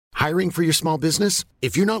Hiring for your small business?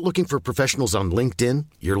 If you're not looking for professionals on LinkedIn,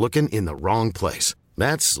 you're looking in the wrong place.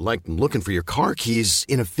 That's like looking for your car keys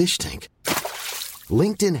in a fish tank.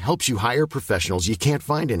 LinkedIn helps you hire professionals you can't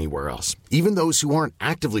find anywhere else, even those who aren't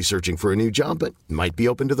actively searching for a new job but might be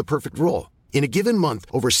open to the perfect role. In a given month,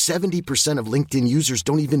 over 70% of LinkedIn users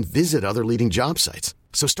don't even visit other leading job sites.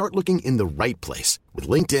 So start looking in the right place. With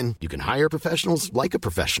LinkedIn, you can hire professionals like a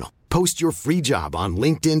professional. Post your free job on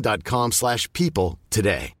linkedin.com/people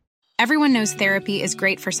today. Everyone knows therapy is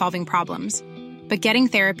great for solving problems, but getting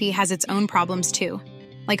therapy has its own problems too,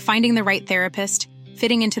 like finding the right therapist,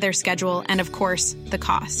 fitting into their schedule, and of course, the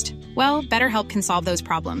cost. Well, BetterHelp can solve those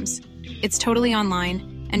problems. It's totally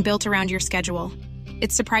online and built around your schedule.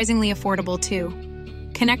 It's surprisingly affordable too.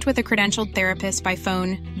 Connect with a credentialed therapist by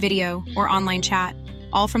phone, video, or online chat,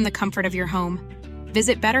 all from the comfort of your home.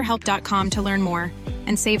 Visit BetterHelp.com to learn more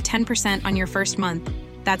and save 10% on your first month.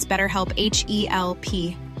 That's BetterHelp,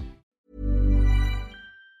 H-E-L-P.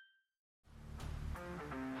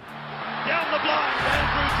 Down the blind,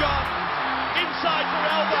 Andrew John. Inside for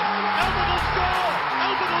Albert. Albert will score!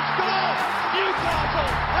 Albert will score!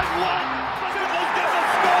 Newcastle have won! Fiddler's going to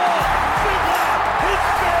score! Fiddler! It's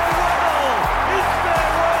farewell! It's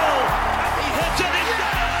farewell! And he hits it in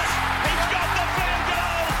goals! He's got the field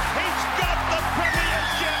goal! He's got the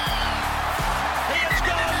premiership! He has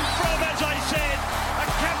gone from, as I said, a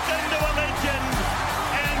captain to a legend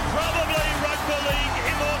and probably rugby league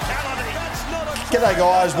immortality. That's not a... G'day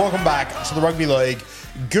guys, welcome back to the Rugby League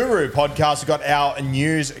Guru podcast. We've got our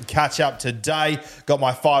news catch up today. Got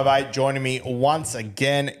my 5'8" joining me once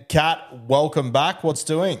again. Kat, welcome back. What's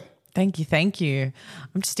doing? Thank you.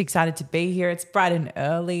 I'm just excited to be here. It's bright and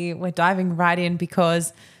early. We're diving right in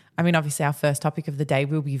because, obviously our first topic of the day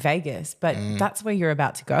will be Vegas, but that's where you're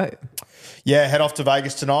about to go. Yeah, head off to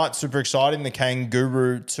Vegas tonight. Super exciting. The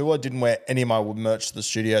Kangaroo Tour. Didn't wear any of my merch to the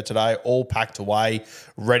studio today. All packed away,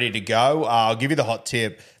 ready to go. I'll give you the hot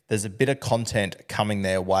tip. There's a bit of content coming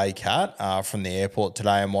their way, Kat, from the airport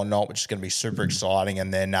today and whatnot, which is going to be super exciting.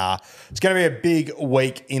 And then it's going to be a big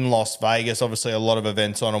week in Las Vegas. Obviously, a lot of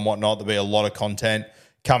events on and whatnot. There'll be a lot of content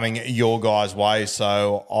coming your guys' way.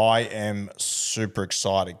 So I am super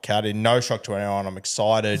excited, Kat. In no shock to anyone, I'm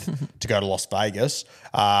excited to go to Las Vegas.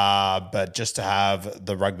 But just to have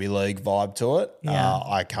the rugby league vibe to it,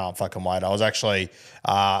 I can't fucking wait. I was actually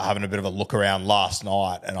having a bit of a look around last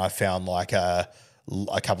night and I found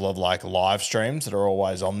a couple of live streams that are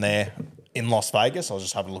always on there in Las Vegas. I was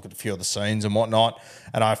just having a look at a few of the scenes and whatnot,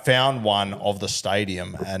 and I found one of the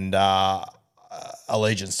stadium and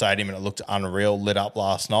Allegiant Stadium, and it looked unreal, lit up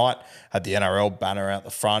last night, had the NRL banner out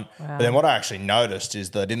the front. Wow. But then what I actually noticed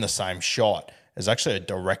is that in the same shot, there's actually a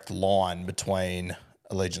direct line between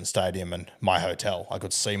Allegiant Stadium and my hotel. I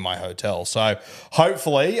could see my hotel. So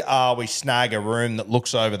hopefully we snag a room that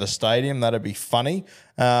looks over the stadium. That'd be funny.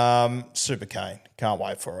 Super keen. Can't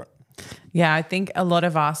wait for it. Yeah, I think a lot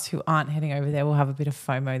of us who aren't heading over there will have a bit of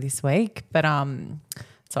FOMO this week, but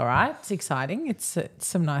it's all right. It's exciting. It's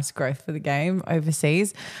some nice growth for the game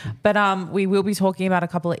overseas. But we will be talking about a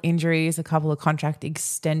couple of injuries, a couple of contract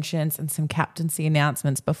extensions and some captaincy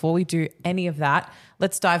announcements. Before we do any of that,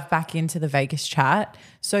 let's dive back into the Vegas chat.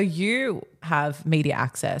 So you have media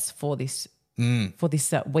access for this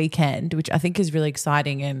weekend, which I think is really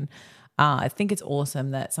exciting. And I think it's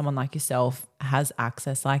awesome that someone like yourself has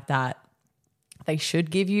access like that. They should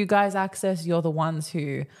give you guys access. You're the ones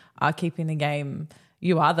who are keeping the game.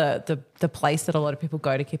 You are the place that a lot of people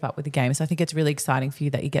go to keep up with the game. So I think it's really exciting for you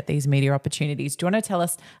that you get these media opportunities. Do you want to tell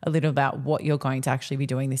us a little about what you're going to actually be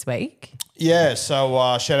doing this week? Yeah,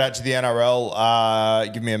 so shout out to the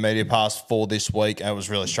NRL. Give me a media pass for this week. And it was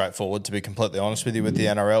really straightforward, to be completely honest with you, with the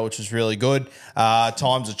NRL, which was really good.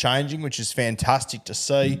 Times are changing, which is fantastic to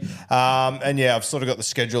see. And yeah, I've sort of got the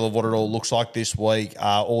schedule of what it all looks like this week,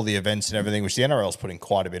 all the events and everything, which the NRL's putting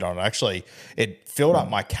quite a bit on. Actually, it filled up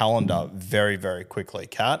my calendar very, very quickly,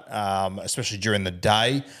 Kat, especially during the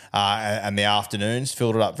day and the afternoons,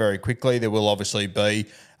 filled it up very quickly. There will obviously be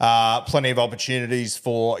plenty of opportunities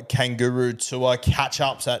for Kangaroo Tour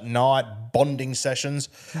catch-ups at night, bonding sessions,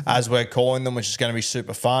 as we're calling them, which is going to be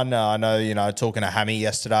super fun. I know, talking to Hammy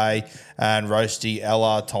yesterday and Roasty,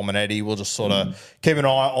 Ella, Tom and Eddie, we'll just sort of keep an eye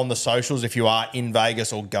on the socials. If you are in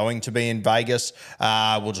Vegas or going to be in Vegas,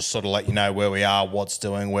 we'll just sort of let you know where we are, what's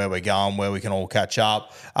doing, where we're going, where we can all catch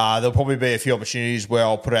up. There'll probably be a few opportunities where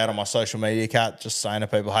I'll put out on my social media, Kat, just saying to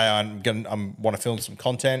people, hey, I want to film some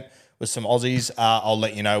content with some Aussies. I'll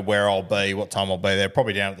let you know where I'll be, what time I'll be there,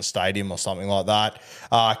 probably down at the stadium or something like that.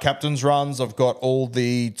 Captain's runs, I've got all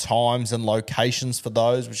the times and locations for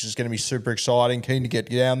those, which is going to be super exciting. Keen to get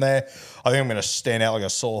down there. I think I'm going to stand out like a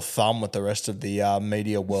sore thumb with the rest of the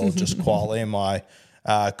media world just quietly in my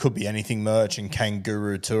Could Be Anything merch and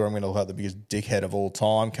Kangaroo tour. I'm going to look like the biggest dickhead of all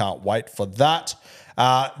time. Can't wait for that.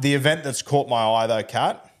 The event that's caught my eye though,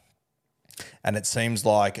 Kat, and it seems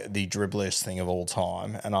like the dribbliest thing of all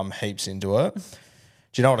time, and I'm heaps into it. Do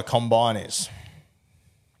you know what a combine is?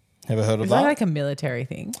 Ever heard of that? Is that like a military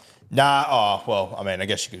thing? Nah, I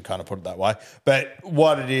guess you could kind of put it that way. But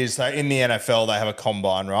what it is, in the NFL, they have a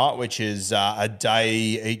combine, right, which is a day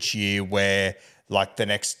each year where, like, the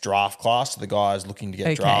next draft class, the guys looking to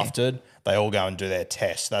get drafted, they all go and do their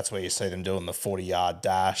test. That's where you see them doing the 40-yard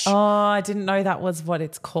dash. Oh, I didn't know that was what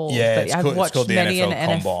it's called. Yeah, but it's called the NFL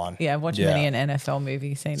Combine. Yeah, I've watched many an NFL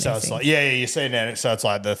movie, seen so these it's things. like, you see it. So it's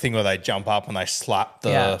like the thing where they jump up and they slap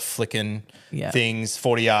the flicking things,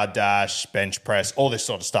 40-yard dash, bench press, all this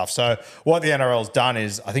sort of stuff. So what the NRL's done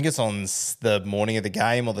is, I think it's on the morning of the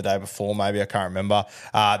game or the day before, maybe, I can't remember,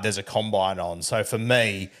 there's a combine on. So for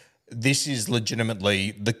me, this is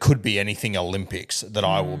legitimately the Could Be Anything Olympics that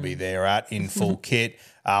I will be there at in full kit.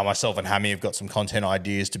 Myself and Hammy have got some content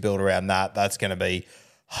ideas to build around that. That's going to be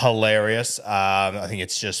hilarious. I think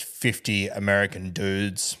it's just 50 American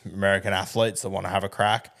dudes, American athletes that want to have a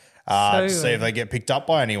crack to see if they get picked up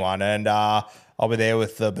by anyone. And I'll be there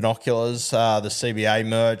with the binoculars, the CBA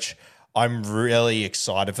merch. I'm really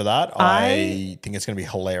excited for that. I think it's going to be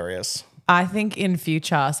hilarious. I think in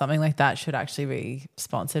future, something like that should actually be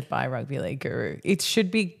sponsored by Rugby League Guru. It should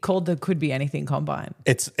be called the Could Be Anything Combine.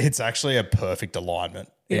 It's actually a perfect alignment.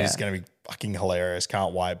 It is going to be fucking hilarious.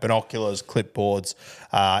 Can't wait. Binoculars, clipboards.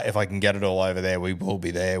 If I can get it all over there, we will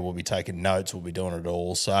be there. We'll be taking notes. We'll be doing it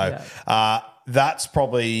all. So that's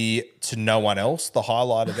probably, to no one else, the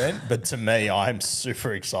highlight event. But to me, I'm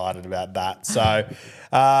super excited about that. So,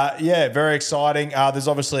 very exciting. There's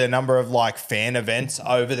obviously a number of like fan events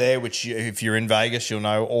over there, which if you're in Vegas, you'll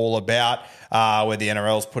know all about, where the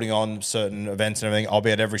NRL's putting on certain events and everything. I'll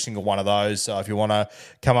be at every single one of those. So if you want to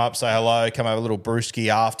come up, say hello, come have a little brewski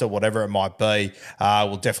after, whatever it might be,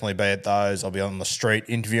 we'll definitely be at those. I'll be on the street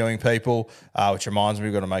interviewing people, which reminds me,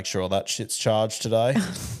 we've got to make sure all that shit's charged today.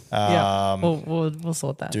 We'll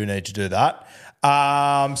sort that. Do need to do that.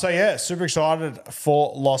 Super excited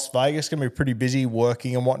for Las Vegas. Going to be pretty busy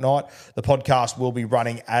working and whatnot. The podcast will be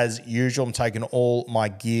running as usual. I'm taking all my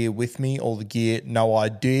gear with me, all the gear, no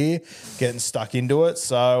idea, getting stuck into it.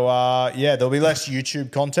 So, there'll be less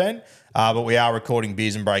YouTube content, but we are recording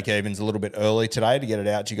Beers and Break Evens a little bit early today to get it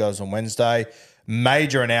out to you guys on Wednesday.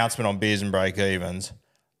 Major announcement on Beers and Break Evens.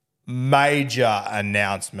 Major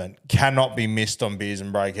announcement. Cannot be missed on Beers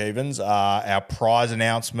and Break Evens. Our prize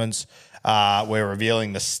announcements. We're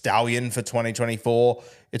revealing the Stallion for 2024.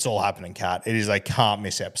 It's all happening, Kat. It is a can't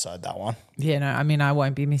miss episode, that one. Yeah, no, I mean, I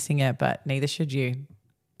won't be missing it, but neither should you.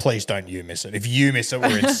 Please don't you miss it. If you miss it,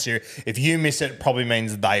 we're in serious. If you miss it, it probably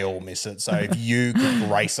means they all miss it. So if you could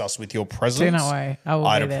grace us with your presence, Do not worry.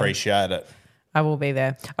 I'd appreciate it. I will be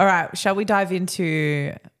there. All right, shall we dive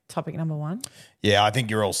into topic number one? Yeah, I think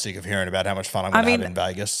you're all sick of hearing about how much fun I'm going to have in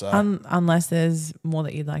Vegas. So. Unless there's more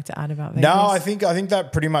that you'd like to add about Vegas. No, I think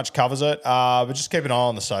that pretty much covers it. But just keep an eye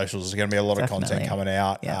on the socials. There's going to be a lot of content coming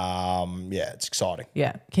out. Yeah. It's exciting.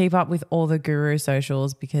 Yeah, keep up with all the Guru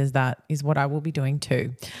socials because that is what I will be doing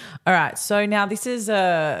too. All right, so now this is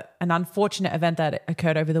an unfortunate event that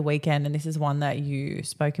occurred over the weekend, and this is one that you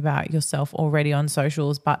spoke about yourself already on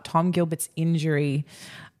socials, but Tom Gilbert's injury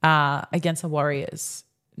against the Warriors.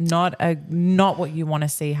 Not what you want to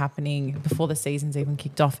see happening before the season's even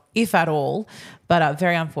kicked off, if at all, but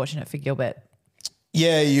very unfortunate for Gilbert.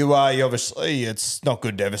 Yeah, you obviously, it's not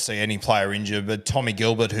good to ever see any player injured, but Tommy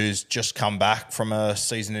Gilbert, who's just come back from a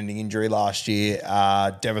season-ending injury last year,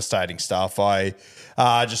 devastating stuff. I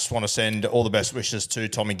just want to send all the best wishes to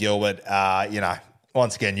Tommy Gilbert.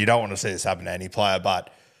 Once again, you don't want to see this happen to any player,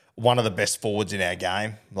 but one of the best forwards in our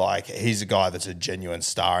game. Like, he's a guy that's a genuine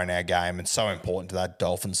star in our game and so important to that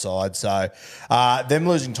Dolphin side. So them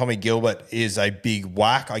losing Tommy Gilbert is a big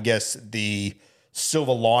whack. I guess the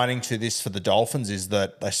silver lining to this for the Dolphins is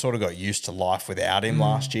that they sort of got used to life without him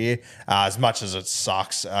last year. As much as it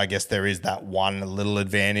sucks, I guess there is that one little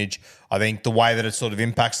advantage. I think the way that it sort of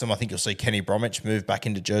impacts them, I think you'll see Kenny Bromwich move back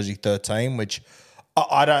into jersey 13, which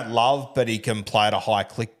I don't love, but he can play at a high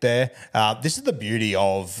click there. This is the beauty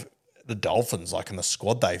of the Dolphins, like in the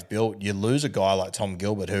squad they've built. You lose a guy like Tom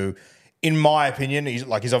Gilbert, who, in my opinion, he's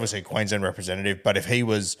obviously a Queensland representative, but if he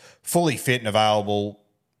was fully fit and available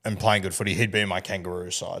and playing good footy, he'd be in my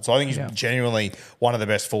Kangaroo side. So I think he's genuinely one of the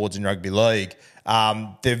best forwards in rugby league.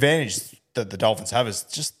 The advantage that the Dolphins have is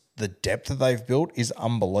just the depth that they've built is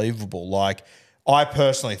unbelievable. Like, I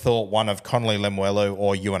personally thought one of Connolly Lemuelu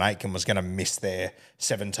or Ewan Aitken was going to miss their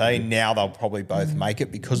 17. Now they'll probably both make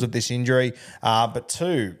it because of this injury. But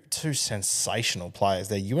two sensational players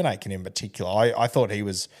there. Ewan Aitken in particular, I thought he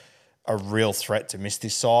was a real threat to miss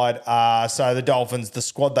this side. So the Dolphins, the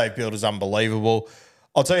squad they've built is unbelievable.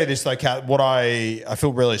 I'll tell you this though, Kat, I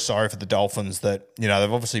feel really sorry for the Dolphins that, they've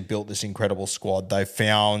obviously built this incredible squad. They've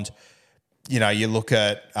found, you look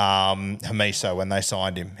at Hamiso when they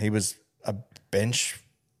signed him. He was a bench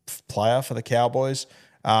player for the Cowboys.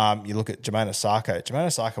 You look at Jermaine Osako. Jermaine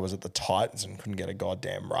Osako was at the Titans and couldn't get a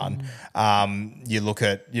goddamn run. You look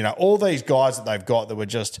at, all these guys that they've got that were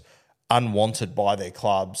just unwanted by their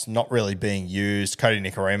clubs, not really being used. Cody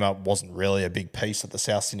Nikorima wasn't really a big piece at the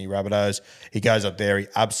South Sydney Rabbitohs. He goes up there, he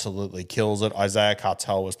absolutely kills it. Isaiah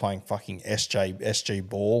Cartel was playing fucking SG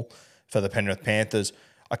ball for the Penrith Panthers.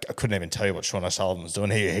 I couldn't even tell you what Sean O'Sullivan was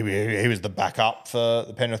doing. He was the backup for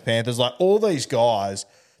the Penrith Panthers. Like, all these guys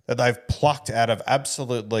that they've plucked out of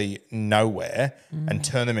absolutely nowhere and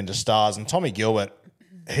turned them into stars. And Tommy Gilbert,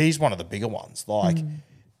 he's one of the bigger ones. Like,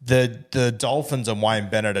 the Dolphins and Wayne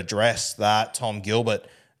Bennett addressed that Tom Gilbert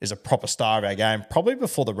is a proper star of our game, probably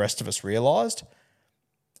before the rest of us realised.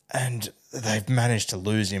 And they've managed to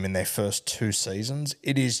lose him in their first 2 seasons.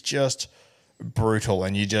 It is just brutal,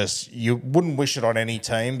 and you wouldn't wish it on any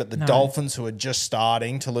team, but the Dolphins, who are just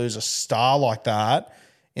starting, to lose a star like that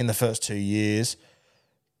in the first 2 years,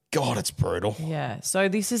 God, it's brutal. Yeah. So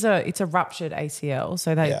this is it's a ruptured ACL.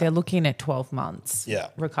 So they're looking at 12 months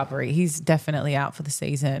recovery. He's definitely out for the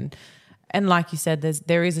season. And like you said,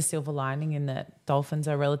 there is a silver lining in that Dolphins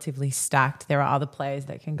are relatively stacked. There are other players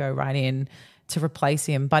that can go right in to replace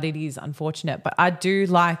him, but it is unfortunate. But I do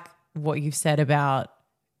like what you've said about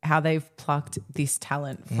how they've plucked this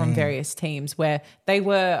talent from various teams where they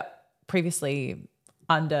were previously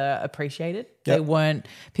underappreciated.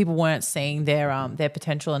 People weren't seeing their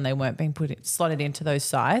potential, and they weren't being slotted into those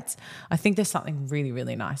sides. I think there's something really,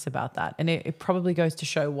 really nice about that. And it probably goes to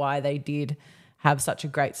show why they did have such a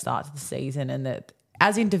great start to the season, and that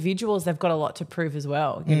as individuals, they've got a lot to prove as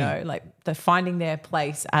well. Like they're finding their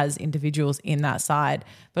place as individuals in that side,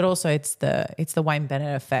 but also it's the Wayne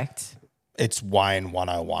Bennett effect. It's Wayne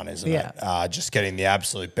 101, isn't it? Just getting the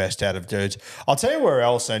absolute best out of dudes. I'll tell you where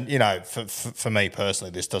else, and, for me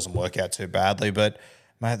personally, this doesn't work out too badly, but,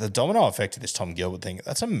 mate, the domino effect of this Tom Gilbert thing,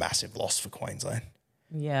 that's a massive loss for Queensland.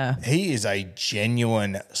 Yeah. He is a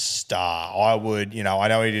genuine star. I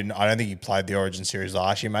don't think he played the Origin Series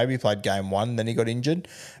last year. Maybe he played game 1, then he got injured.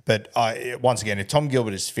 But once again, if Tom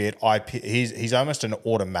Gilbert is fit, he's almost an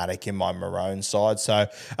automatic in my Maroon side. So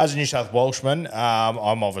as a New South Welshman,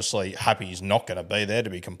 I'm obviously happy he's not going to be there, to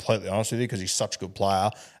be completely honest with you, because he's such a good player.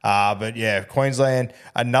 But yeah, Queensland,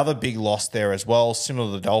 another big loss there as well, similar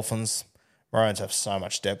to the Dolphins. Maroons have so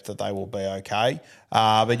much depth that they will be okay.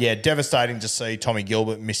 But yeah, devastating to see Tommy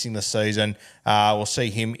Gilbert missing the season. We'll see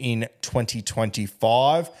him in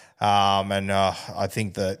 2025. And I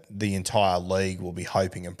think that the entire league will be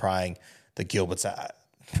hoping and praying that Gilbert's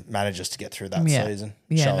manages to get through that season.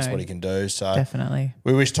 Show us what he can do. So definitely.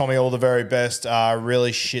 We wish Tommy all the very best.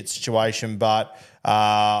 Really shit situation, but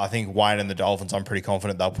I think Wayne and the Dolphins, I'm pretty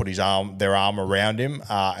confident they'll put their arm around him,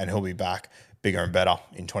 and he'll be back bigger and better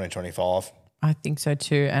in 2025. I think so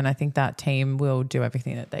too, and I think that team will do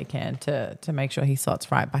everything that they can to make sure he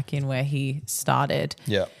slots right back in where he started.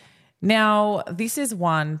 Yeah. Now,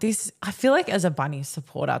 I feel like as a Bunny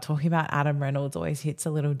supporter, talking about Adam Reynolds always hits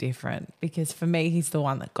a little different, because for me, he's the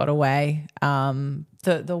one that got away. The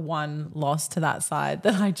one loss to that side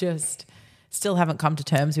that I just still haven't come to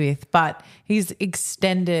terms with, but he's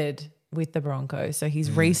extended with the Broncos. So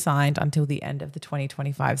he's re-signed until the end of the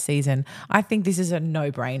 2025 season. I think this is a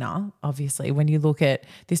no-brainer, obviously, when you look at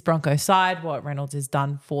this Broncos side, what Reynolds has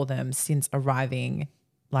done for them since arriving.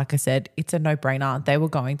 Like I said, it's a no-brainer. They were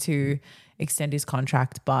going to extend his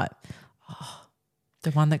contract, but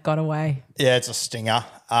the one that got away. Yeah, it's a stinger.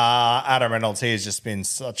 Adam Reynolds, he has just been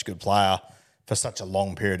such a good player for such a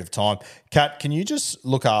long period of time. Kat, can you just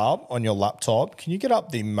look up on your laptop, can you get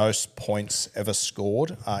up the most points ever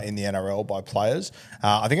scored in the NRL by players?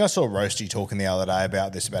 I think I saw Roasty talking the other day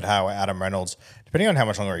about this, about how Adam Reynolds, depending on how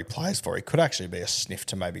much longer he plays for, he could actually be a sniff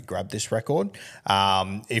to maybe grab this record.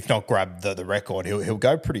 If not grab the record, he'll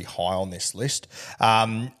go pretty high on this list.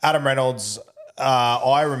 Adam Reynolds,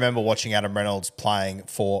 I remember watching Adam Reynolds playing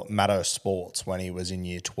for Maddo Sports when he was in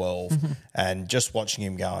year 12 and just watching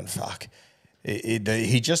him going, fuck,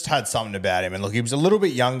 he just had something about him. And look, he was a little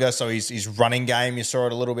bit younger, so his running game, you saw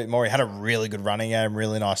it a little bit more. He had a really good running game,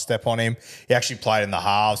 really nice step on him. He actually played in the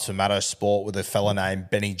halves for Matto Sport with a fella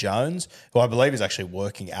named Benny Jones, who I believe is actually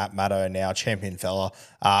working at Matto now, champion fella.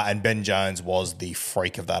 And Ben Jones was the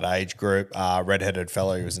freak of that age group, redheaded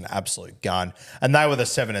fella. He was an absolute gun. And they were the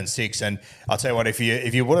 7 and 6. And I'll tell you what, if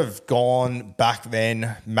you would have gone back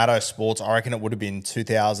then, Matto Sports, I reckon it would have been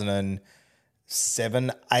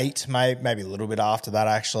 2007, 8, maybe a little bit after that,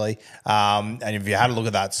 actually. And if you had a look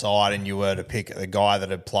at that side and you were to pick the guy that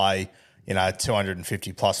would play,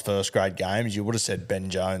 250 plus first grade games, you would have said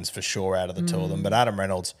Ben Jones for sure out of the two of them. But Adam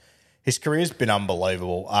Reynolds, his career's been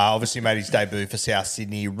unbelievable. Obviously made his debut for South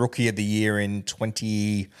Sydney, Rookie of the Year in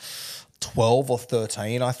 2012 or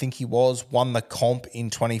 13, I think he was. Won the comp in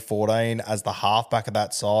 2014 as the halfback of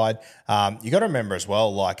that side. You got to remember as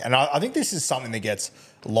well, and I think this is something that gets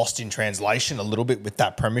lost in translation a little bit with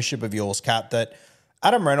that premiership of yours, Cap, that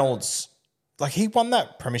Adam Reynolds, he won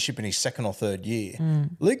that premiership in his second or third year.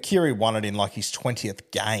 Luke Keary won it in his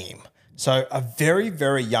 20th game. So a very,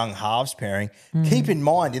 very young halves pairing. Keep in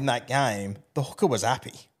mind, in that game, the hooker was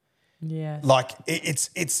Appy. Yeah.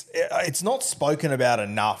 It's not spoken about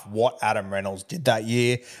enough what Adam Reynolds did that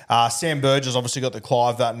year. Sam Burgess obviously got the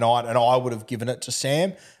Clive that night, and I would have given it to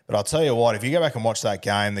Sam. But I'll tell you what, if you go back and watch that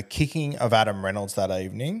game, the kicking of Adam Reynolds that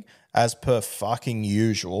evening, as per fucking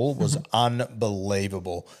usual, was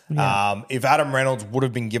unbelievable. Yeah. If Adam Reynolds would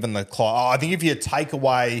have been given the Clive, I think if you take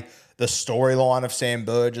away the storyline of Sam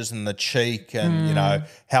Burgess and the cheek and,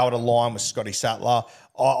 how it aligned with Scotty Sattler,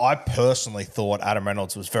 I personally thought Adam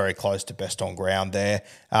Reynolds was very close to best on ground there.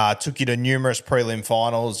 Took you to numerous prelim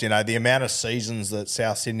finals. The amount of seasons that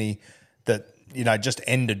South Sydney that, just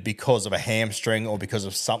ended because of a hamstring or because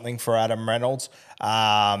of something for Adam Reynolds.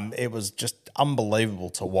 It was just unbelievable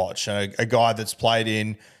to watch. And a guy that's played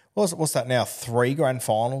in, what's that now, 3 grand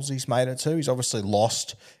finals he's made it to. He's obviously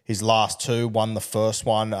lost his last 2, won the first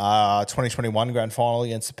one, 2021 grand final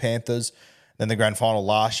against the Panthers, then the grand final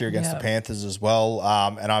last year against the Panthers as well.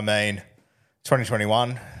 And I mean,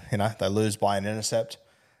 2021, they lose by an intercept.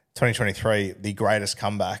 2023, the greatest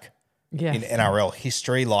comeback in NRL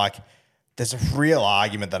history. There's a real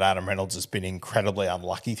argument that Adam Reynolds has been incredibly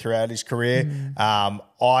unlucky throughout his career.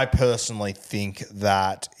 I personally think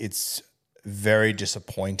that it's very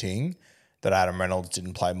disappointing that Adam Reynolds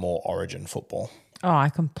didn't play more Origin football. Oh, I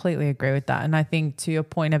completely agree with that. And I think to your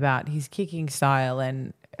point about his kicking style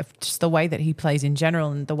and just the way that he plays in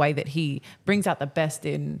general and the way that he brings out the best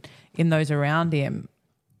in those around him,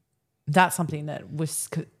 that's something that was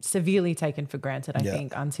severely taken for granted, I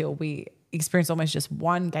think, until we experienced almost just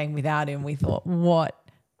one game without him. We thought, what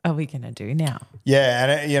are we going to do now? Yeah,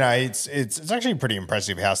 and it's actually pretty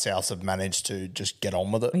impressive how Souths have managed to just get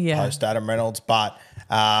on with it post Adam Reynolds. But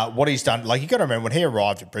what he's done, you got to remember when he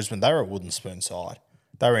arrived at Brisbane, they were a wooden spoon side.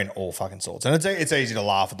 They were in all fucking sorts, and it's easy to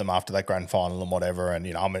laugh at them after that grand final and whatever. And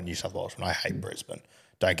I'm a New South Wales and I hate Brisbane.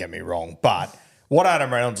 Don't get me wrong, but what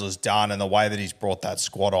Adam Reynolds has done and the way that he's brought that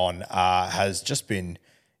squad on has just been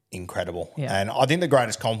incredible. Yeah. And I think the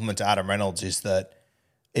greatest compliment to Adam Reynolds is that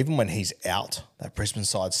even when he's out, that Brisbane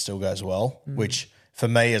side still goes well, which for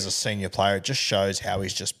me as a senior player, it just shows how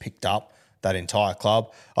he's just picked up that entire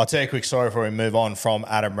club. I'll tell you a quick story before we move on from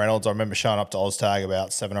Adam Reynolds. I remember showing up to Oztag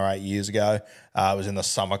about 7 or 8 years ago. It was in the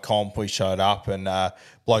summer comp. We showed up and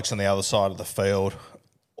blokes on the other side of the field,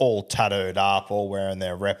 all tattooed up, all wearing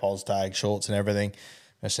their rep Oztag shorts and everything.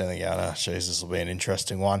 I was sitting there going, oh, geez, this will be an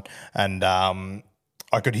interesting one. And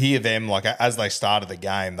I could hear them, as they started the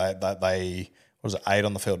game, they was it 8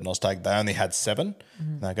 on the field in Oztag? They only had 7.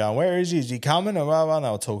 And they're going, where is he? Is he coming? And blah, blah, and they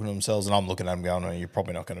were talking to themselves, and I'm looking at them going, oh, you're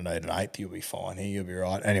probably not going to need an 8th. You'll be fine here. You'll be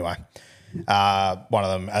right. Anyway, one of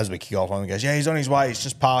them, as we kick off, one of them goes, yeah, he's on his way. He's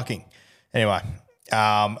just parking. Anyway,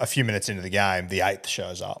 a few minutes into the game, the 8th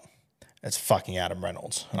shows up. It's fucking Adam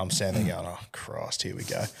Reynolds. And I'm standing there going, oh, Christ, here we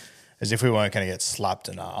go. As if we weren't going to get slapped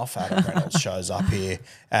enough, Adam Reynolds shows up here.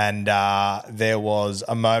 And there was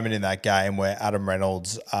a moment in that game where Adam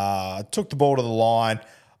Reynolds took the ball to the line.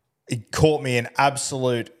 It caught me in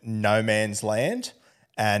absolute no man's land.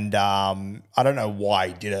 And I don't know why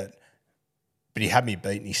he did it, but he had me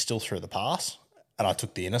beat and he still threw the pass. And I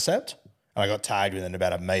took the intercept. And I got tagged within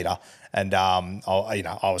about a metre. And, I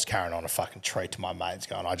was carrying on a fucking treat to my mates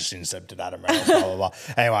going, I just intercepted Adam Reynolds, blah, blah, blah.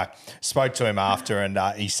 Anyway, spoke to him after and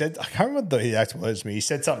he said, I can't remember the exact words to me. He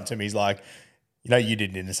said something to me. He's like, you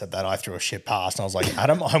didn't intercept that. I threw a shit pass. And I was like,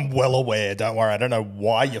 Adam, I'm well aware. Don't worry. I don't know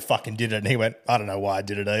why you fucking did it. And he went, I don't know why I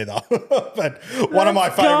did it either. But one of my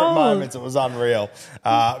favourite moments, it was unreal.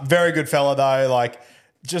 Very good fella though.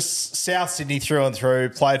 just South Sydney through and through,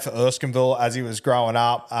 played for Erskineville as he was growing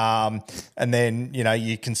up. And then,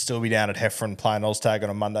 you can still be down at Heffron playing Oztag on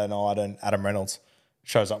a Monday night and Adam Reynolds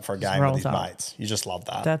shows up for a game with his mates. You just love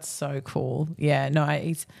that. That's so cool. Yeah, no,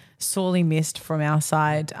 he's sorely missed from our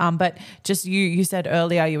side. But just you said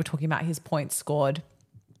earlier, you were talking about his points scored.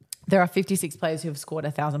 There are 56 players who have scored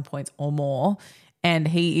 1,000 points or more, and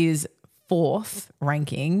he is 4th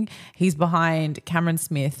ranking. He's behind Cameron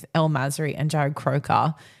Smith, El Masri, and Jared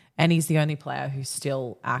Croker, and he's the only player who's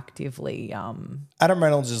still actively. Adam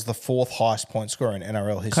Reynolds is the 4th highest point scorer in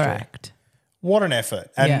NRL history. Correct. What an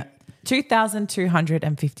effort. And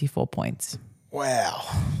 2,254 points. Wow,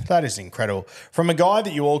 that is incredible. From a guy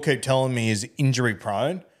that you all keep telling me is injury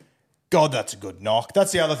prone, God, that's a good knock.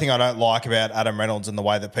 That's the other thing I don't like about Adam Reynolds and the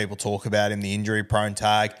way that people talk about him, the injury prone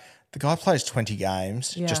tag. The guy plays 20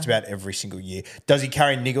 games just about every single year. Does he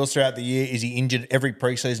carry niggles throughout the year? Is he injured every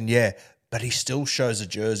preseason? Yeah, but he still shows a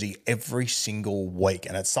jersey every single week,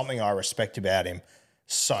 and it's something I respect about him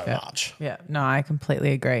so much. Yeah, no, I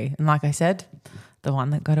completely agree. And like I said, the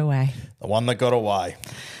one that got away. The one that got away.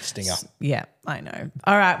 Stinger. Yeah, I know.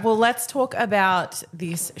 All right, well, let's talk about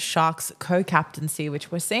this Sharks co-captaincy,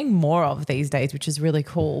 which we're seeing more of these days, which is really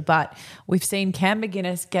cool. But we've seen Cam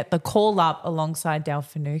McGuinness get the call up alongside Dale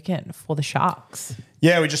Finucane for the Sharks.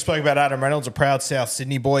 Yeah, we just spoke about Adam Reynolds, a proud South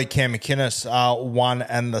Sydney boy. Cam McInnes, one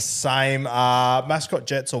and the same. Mascot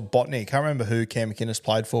Jets or Botany. Can't remember who Cam McInnes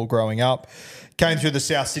played for growing up. Came through the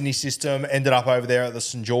South Sydney system, ended up over there at the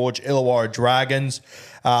St. George Illawarra Dragons.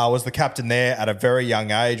 Was the captain there at a very young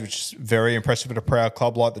age, which is very impressive at a proud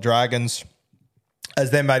club like the Dragons. Has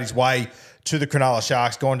then made his way to the Cronulla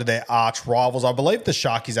Sharks, gone to their arch rivals. I believe the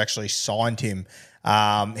Sharkies actually signed him.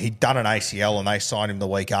 He'd done an ACL and they signed him the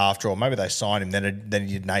week after, or maybe they signed him then he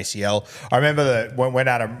did an ACL. I remember that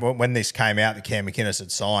when this came out that Cam McInnes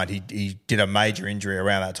had signed, he did a major injury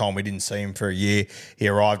around that time. We didn't see him for a year. He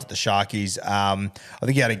arrived at the Sharkies. I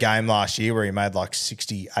think he had a game last year where he made like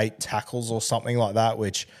 68 tackles or something like that,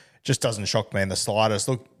 which just doesn't shock me in the slightest.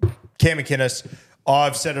 Look, Cam McInnes,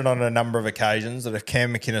 I've said it on a number of occasions that if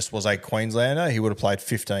Cam McInnes was a Queenslander, he would have played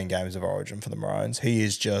 15 games of Origin for the Maroons. He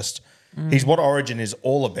is just... He's what Origin is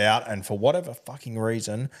all about, and for whatever fucking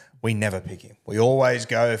reason, we never pick him. We always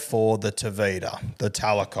go for the Tavita, the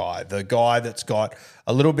Talakai, the guy that's got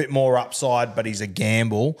a little bit more upside, but he's a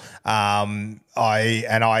gamble. I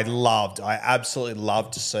absolutely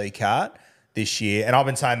loved to see Cat this year, and I've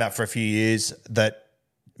been saying that for a few years that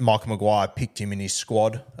Michael Maguire picked him in his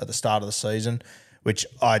squad at the start of the season, which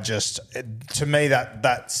to me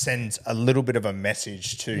that sends a little bit of a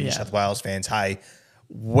message to New South Wales fans. Hey,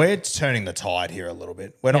 we're turning the tide here a little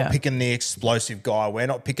bit. We're not picking the explosive guy. We're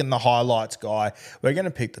not picking the highlights guy. We're going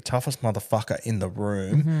to pick the toughest motherfucker in the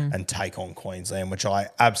room and take on Queensland, which I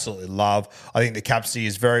absolutely love. I think the captaincy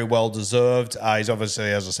is very well deserved. He's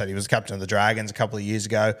obviously, as I said, he was captain of the Dragons a couple of years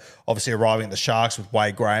ago, obviously arriving at the Sharks with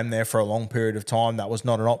Wade Graham there for a long period of time. That was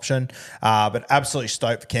not an option. But absolutely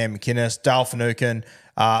stoked for Cam McInnes. Dale Finucane,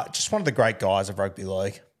 just one of the great guys of rugby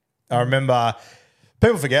league. I remember...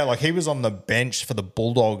 People forget, like he was on the bench for the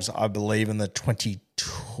Bulldogs, I believe, in the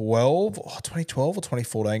 2012 or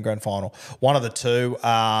 2014 grand final. One of the two.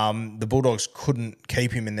 The Bulldogs couldn't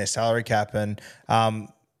keep him in their salary cap, and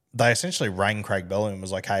they essentially rang Craig Bellamy and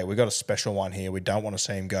was like, hey, we got a special one here. We don't want to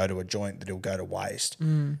see him go to a joint that he'll go to waste.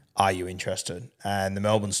 Are you interested? And the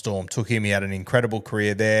Melbourne Storm took him. He had an incredible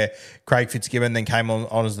career there. Craig Fitzgibbon then came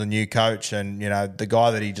on as the new coach, and, the guy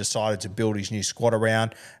that he decided to build his new squad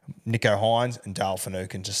around, Nico Hines and Dale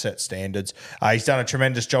Finucane, to set standards. He's done a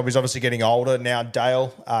tremendous job. He's obviously getting older now,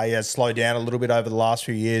 Dale. He has slowed down a little bit over the last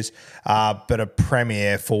few years, but a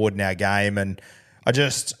premier forward in our game. And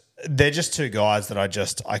they're just two guys that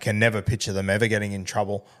I can never picture them ever getting in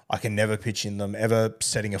trouble. I can never picture them ever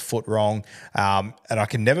setting a foot wrong. And I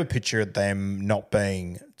can never picture them not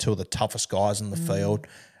being two of the toughest guys in the field.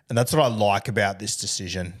 And that's what I like about this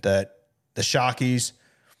decision, that the Sharkies,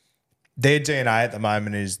 their DNA at the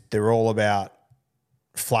moment is they're all about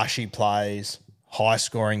flashy plays,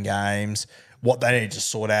 high-scoring games. What they need to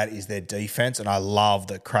sort out is their defense, and I love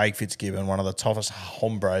that Craig Fitzgibbon, one of the toughest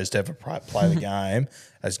hombres to ever play the game,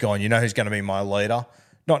 has gone, who's going to be my leader?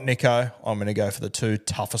 Not Nico. I'm going to go for the two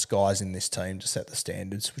toughest guys in this team to set the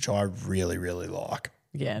standards, which I really, really like.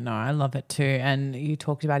 Yeah, no, I love it too. And you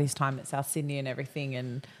talked about his time at South Sydney and everything,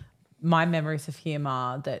 and my memories of him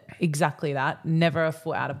are that exactly that. Never a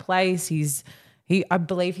foot out of place. I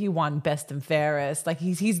believe he won best and fairest. Like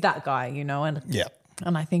he's that guy, and yeah.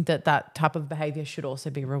 And I think that type of behaviour should also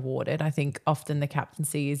be rewarded. I think often the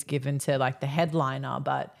captaincy is given to like the headliner,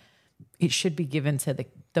 but it should be given to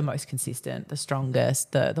the most consistent, the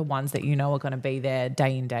strongest, the ones that you know are going to be there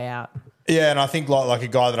day in, day out. Yeah, and I think like a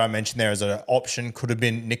guy that I mentioned there as an option could have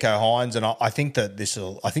been Nico Hines, and I think that this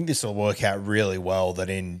will work out really well. That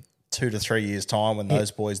in 2 to 3 years' time, when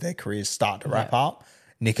those boys their careers start to wrap up,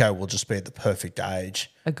 Nico will just be at the perfect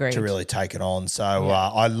age to really take it on. So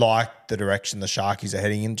I like the direction the Sharkies are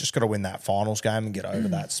heading in. Just got to win that finals game and get over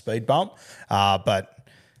that speed bump. But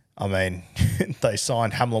I mean, they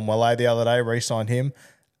signed Hamlin Welle the other day, re-signed him.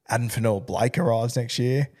 Adam Fanua-Blake arrives next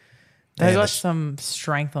year. They got some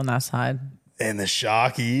strength on that side. And the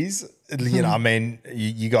Sharkies, you know, I mean,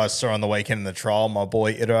 you guys saw on the weekend in the trial, my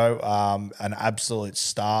boy Ito, an absolute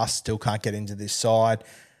star, still can't get into this side.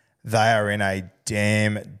 They are in a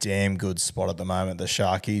damn good spot at the moment, the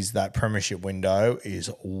Sharkies. That premiership window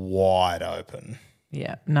is wide open.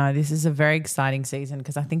 Yeah, no, this is a very exciting season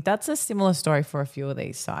because I think that's a similar story for a few of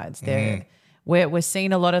these sides. We're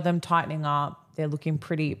seeing a lot of them tightening up. They're looking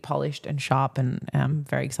pretty polished and sharp, and I'm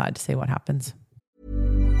very excited to see what happens.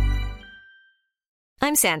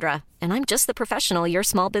 I'm Sandra, and I'm just the professional your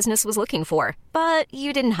small business was looking for. But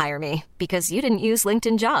you didn't hire me because you didn't use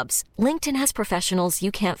LinkedIn Jobs. LinkedIn has professionals you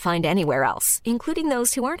can't find anywhere else, including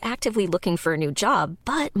those who aren't actively looking for a new job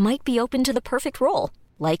but might be open to the perfect role,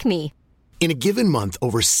 like me. In a given month,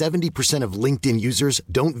 over 70% of LinkedIn users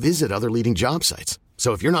don't visit other leading job sites.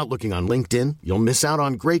 So if you're not looking on LinkedIn, you'll miss out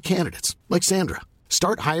on great candidates like Sandra.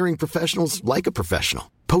 Start hiring professionals like a professional.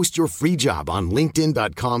 Post your free job on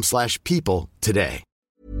linkedin.com/people today.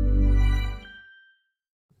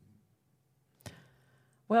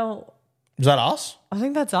 Well, is that us? I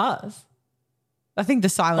think that's us. I think the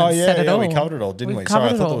silence said it all. We covered it all, didn't we? Sorry,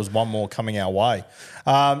 I thought there was one more coming our way.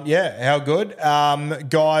 How good.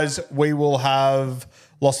 Guys, we will have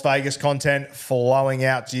Las Vegas content flowing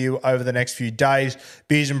out to you over the next few days.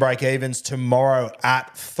 Beers and Break Evens tomorrow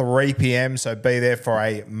at 3 p.m, so be there for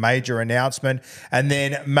a major announcement. And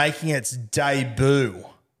then making its debut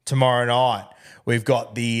tomorrow night, we've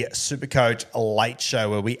got the Supercoach Late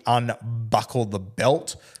Show where we unbuckle the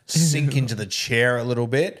belt, sink into the chair a little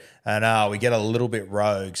bit, and we get a little bit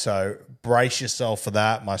rogue. So brace yourself for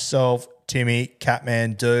that. Myself, Timmy,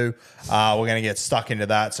 Catman, we're going to get stuck into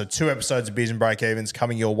that. So 2 episodes of Beers and Break Evens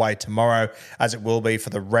coming your way tomorrow, as it will be for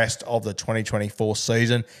the rest of the 2024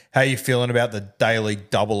 season. How are you feeling about the daily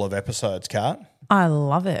double of episodes, Kat? I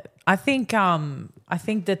love it. I think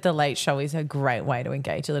that the late show is a great way to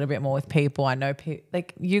engage a little bit more with people. I know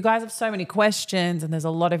like you guys have so many questions and there's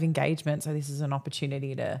a lot of engagement, so this is an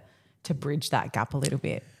opportunity to bridge that gap a little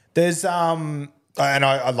bit. There's and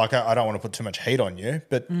I don't want to put too much heat on you,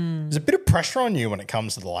 but there's a bit of pressure on you when it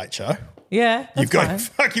comes to the late show. Yeah, you've got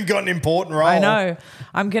an important role. I know.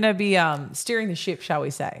 I'm going to be steering the ship, shall we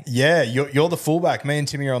say? Yeah, you're the fullback. Me and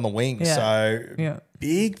Timmy are on the wing, so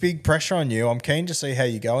big pressure on you. I'm keen to see how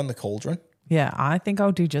you go in the cauldron. Yeah, I think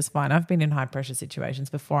I'll do just fine. I've been in high pressure situations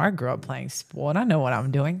before. I grew up playing sport. I know what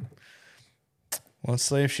I'm doing. Let's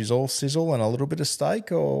see if she's all sizzle and a little bit of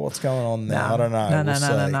steak or what's going on there. I don't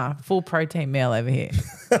know. No. Full protein meal over here.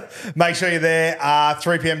 Make sure you're there.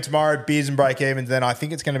 3 p.m. tomorrow, Beers and Break Evens. Then I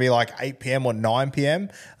think it's going to be like 8 p.m. or 9 p.m.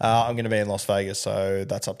 I'm going to be in Las Vegas, so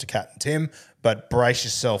that's up to Kat and Tim. But brace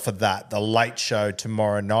yourself for that. The late show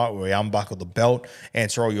tomorrow night where we unbuckle the belt,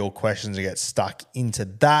 answer all your questions and get stuck into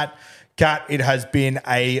that. Kat, it has been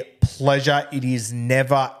a pleasure. It is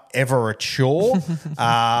never, ever a chore.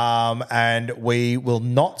 And we will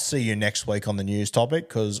not see you next week on the news topic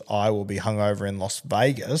because I will be hungover in Las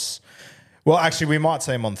Vegas. Well, actually, we might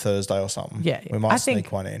see him on Thursday or something. Yeah. We might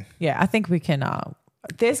sneak one in. Yeah, I think we can.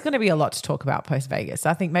 There's going to be a lot to talk about post Vegas.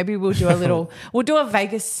 I think maybe we'll do a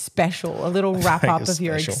Vegas special, a little wrap up of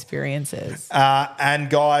your experiences. And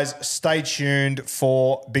guys, stay tuned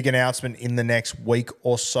for big announcement in the next week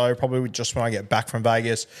or so. Probably just when I get back from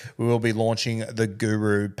Vegas, we will be launching the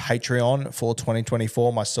Guru Patreon for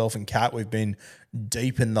 2024. Myself and Kat, we've been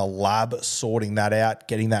deep in the lab sorting that out,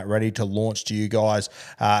 getting that ready to launch to you guys.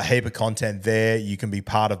 Heap of content there. You can be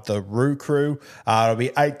part of the Roo Crew. It'll be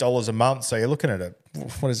 $8 a month. So you're looking at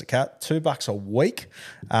what is it, Kat? $2 a week.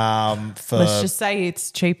 Let's just say it's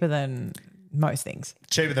cheaper than most things.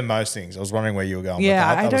 Cheaper than most things. I was wondering where you were going.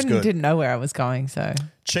 Yeah, with that. Didn't know where I was going. So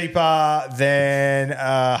cheaper than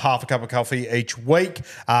half a cup of coffee each week,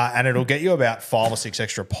 and it'll get you about 5 or 6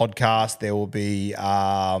 extra podcasts. There will be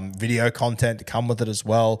video content to come with it as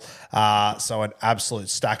well. So an absolute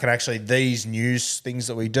stack. And actually, these news things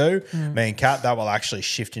that we do, me and Kat, that will actually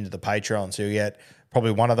shift into the Patreon. So you get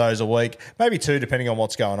probably one of those a week, maybe 2, depending on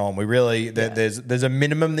what's going on. We really there's a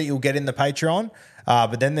minimum that you'll get in the Patreon,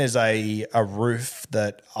 But then there's a roof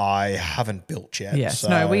that I haven't built yet. Yes, so,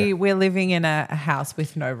 no, we're living in a house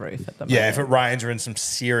with no roof at the moment. Yeah, if it rains, we're in some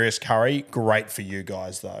serious curry. Great for you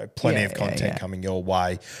guys, though. Plenty of content coming your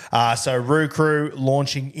way. So Roo Crew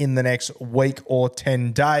launching in the next week or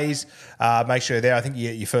 10 days. Make sure you're there. I think you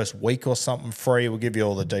get your first week or something free. We'll give you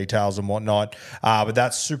all the details and whatnot. But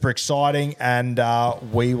that's super exciting. And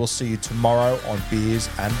we will see you tomorrow on Beers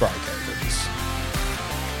and Breakevens.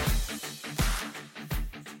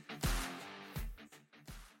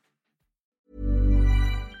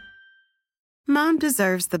 Mom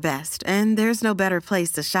deserves the best, and there's no better place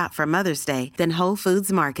to shop for Mother's Day than Whole Foods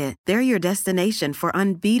Market. They're your destination for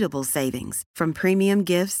unbeatable savings, from premium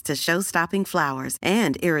gifts to show-stopping flowers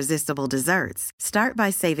and irresistible desserts. Start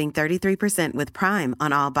by saving 33% with Prime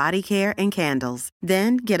on all body care and candles.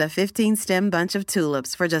 Then get a 15-stem bunch of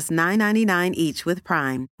tulips for just $9.99 each with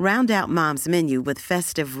Prime. Round out Mom's menu with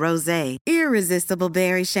festive rosé, irresistible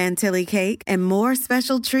berry chantilly cake, and more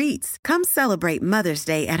special treats. Come celebrate Mother's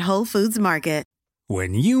Day at Whole Foods Market.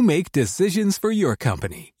 When you make decisions for your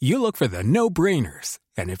company, you look for the no-brainers.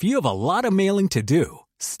 And if you have a lot of mailing to do,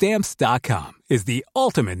 Stamps.com is the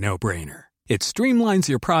ultimate no-brainer. It streamlines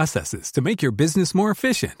your processes to make your business more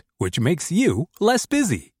efficient, which makes you less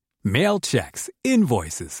busy. Mail checks,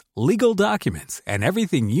 invoices, legal documents, and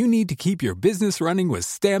everything you need to keep your business running with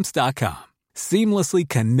Stamps.com. Seamlessly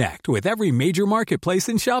connect with every major marketplace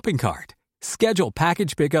and shopping cart. Schedule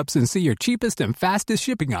package pickups and see your cheapest and fastest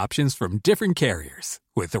shipping options from different carriers,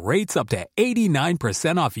 with rates up to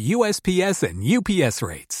 89% off USPS and UPS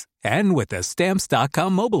rates. And with the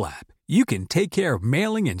Stamps.com mobile app, you can take care of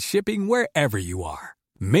mailing and shipping wherever you are.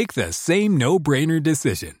 Make the same no-brainer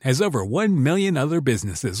decision as over 1 million other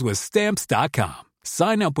businesses with Stamps.com.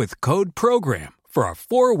 Sign up with code PROGRAM for a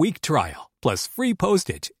 4-week trial, plus free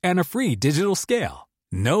postage and a free digital scale.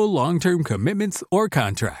 No long-term commitments or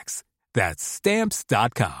contracts. That's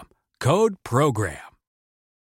Stamps.com. Code PROGRAM.